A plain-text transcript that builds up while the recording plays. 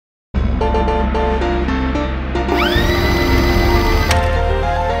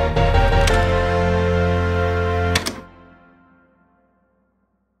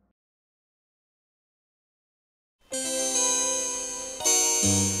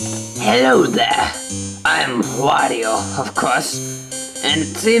Hello there. I'm Wario, of course, and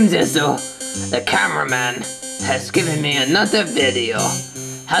it seems as though the cameraman has given me another video.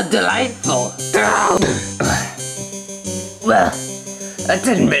 How delightful. Well, I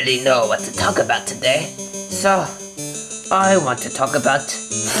didn't really know what to talk about today, so I want to talk about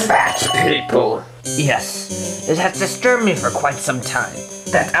fat people. Yes, it has disturbed me for quite some time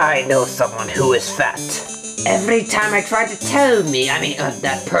that I know someone who is fat. Every time I try to tell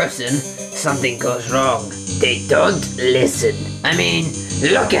that person, something goes wrong. They don't listen.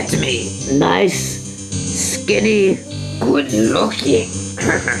 Look at me. Nice, skinny, good looking.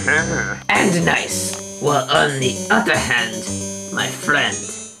 And nice. Well, on the other hand, my friend,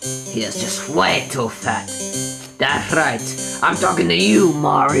 he is just way too fat. That's right. I'm talking to you,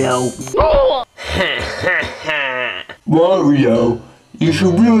 Mario. Wario, you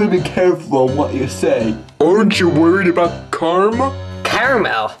should really be careful on what you say. Aren't you worried about karma?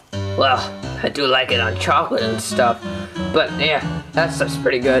 Caramel? Well, I do like it on chocolate and stuff. But yeah, that stuff's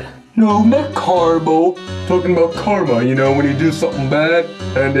pretty good. No, not karma. Talking about karma, you know, when you do something bad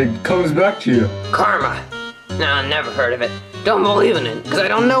and it comes back to you. Karma? No, I never heard of it. Don't believe in it, because I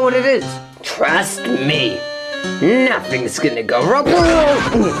don't know what it is. Trust me. Nothing's gonna go wrong.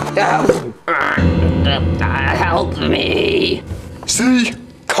 Help me. See?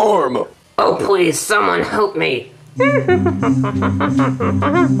 Karma. Oh, please, someone help me.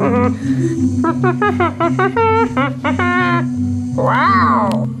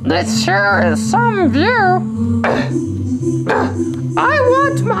 Wow, this sure is some view. I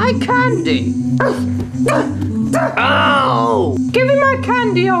want my candy. Oh! Give me my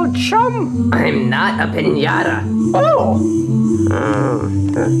candy, old chum. I'm not a piñata. Oh!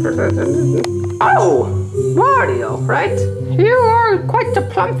 Oh! Wario, right? You are quite a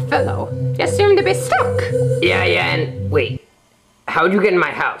plump fellow. You seem to be stuck. Yeah, and wait. How'd you get in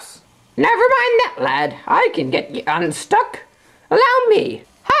my house? Never mind that, lad. I can get you unstuck. Allow me.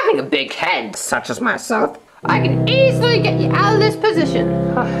 Having a big head, such as myself, I can easily get you out of this position.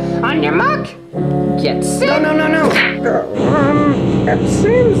 On your mark, get set. No. It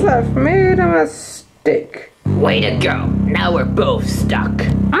seems I've made a mistake. Way to go. Now we're both stuck.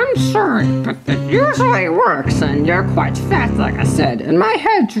 I'm sorry, but it usually works, and you're quite fat, like I said, and my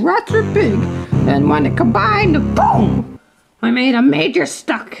head's rather big. And when it combined, boom! I made a major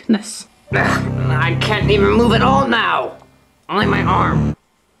stuckness. I can't even move at all now. Only my arm.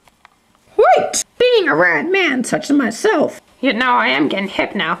 Wait! Being a rad man such as myself, you know I am getting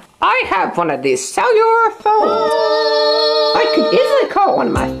hip now. I have one of these cellular phones. I could easily call one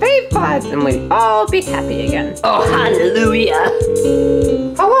of my fave pods and we'd all be happy again. Oh, hallelujah!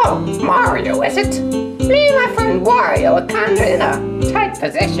 Hello, Mario, is it? Me and my friend Wario are kinda in a tight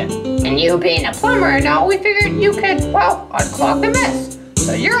position. And you being a plumber and all, we figured you could, well, unclog the mess.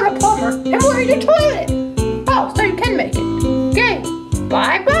 So you're the plumber and we're your toilet. Oh, so you can make it. Okay,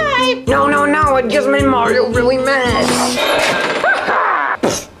 bye-bye. No, it just made Mario really mad.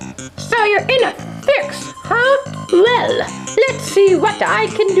 So you're in a fix, huh? Well, let's see what I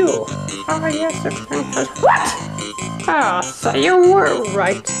can do. Oh, yes, what? Oh, so you were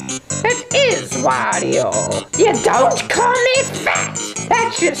right. It is Wario. You don't call me fat.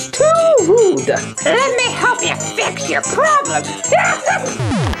 That's just too rude. Let me help you fix your problem.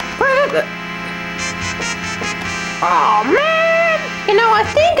 Oh, man. You know, I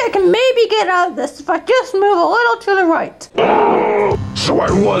think I can maybe get out of this if I just move a little to the right. So I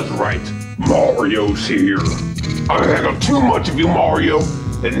was right. Mario's here. I've handled too much of you, Mario.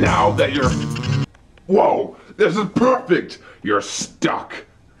 And now that you're... Whoa, this is perfect. You're stuck.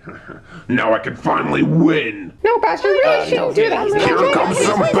 Now I can finally win. No, Buster, you really shouldn't do that. Here comes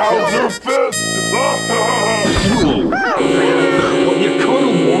some Bowser Fist. Well, you could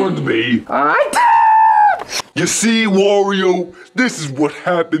have warned me. You see, Wario, this is what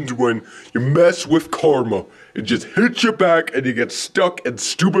happens when you mess with karma. It just hits you back and you get stuck in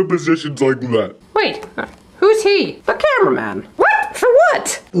stupid positions like that. Wait, who's he? The cameraman. What? For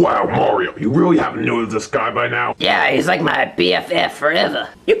what? Wow, Mario, you really haven't noticed this guy by now? Yeah, he's like my BFF forever.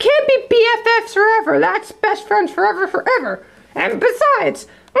 You can't be BFFs forever. That's best friends forever. And besides,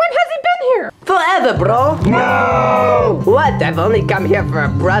 when has he been here? Forever, bro. No! What? I've only come here for a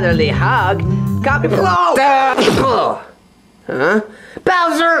brotherly hug. Got me blow. Huh?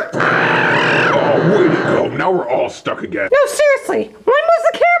 Bowser! Oh, way to go. Now we're all stuck again. No, seriously. When was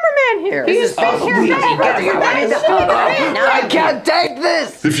the cameraman here? He's been here. I can't take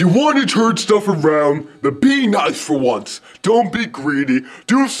this. If you want to turn stuff around, then be nice for once. Don't be greedy.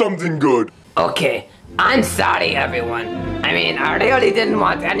 Do something good. Okay, I'm sorry, everyone. I mean, I really didn't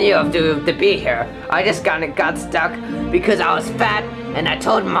want any of you to be here. I just kinda got stuck because I was fat, and I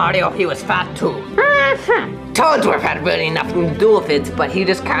told Mario he was fat too. Toadsworth had really nothing to do with it, but he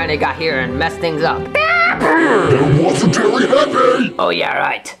just kinda got here and messed things up. It wasn't very happy! Oh yeah,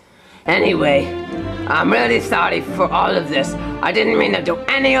 right. Anyway, I'm really sorry for all of this. I didn't mean to do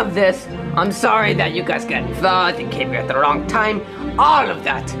any of this. I'm sorry that you guys got involved and came here at the wrong time. All of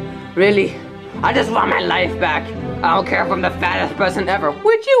that. Really, I just want my life back. I don't care if I'm the fattest person ever,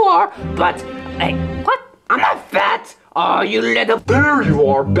 which you are, but, hey, what? I'm not fat. Oh, you little... There you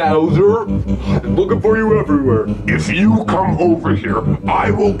are, Bowser. I've been looking for you everywhere. If you come over here,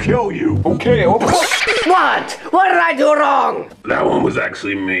 I will kill you. Okay, What? What did I do wrong? That one was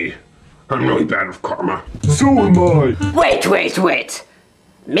actually me. I'm really bad with karma. so am I. Wait.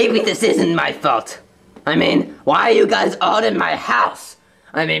 Maybe this isn't my fault. I mean, why are you guys all in my house?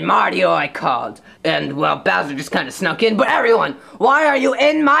 I mean, Mario I called, and, well, Bowser just kind of snuck in, but everyone, why are you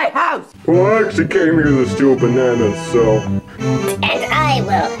in my house? Well, I actually came here to steal bananas, so... And I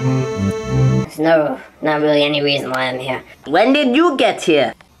will. There's not really any reason why I'm here. When did you get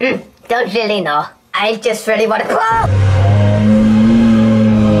here? Don't really know. I just really want to crawl.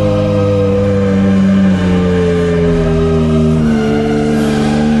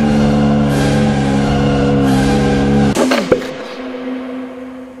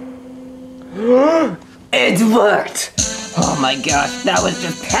 It worked! Oh my gosh, that was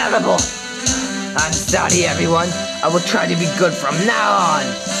just terrible! I'm sorry, everyone. I will try to be good from now on.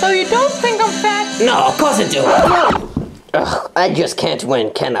 So you don't think I'm fat? No, of course I do. Ugh, I just can't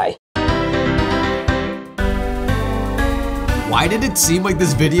win, can I? Why did it seem like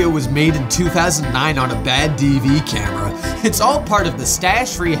this video was made in 2009 on a bad DV camera? It's all part of the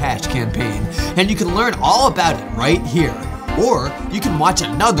Stache Rehash campaign, and you can learn all about it right here. Or you can watch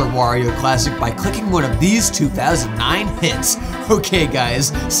another Wario classic by clicking one of these 2009 hits. Okay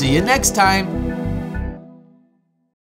guys, see you next time!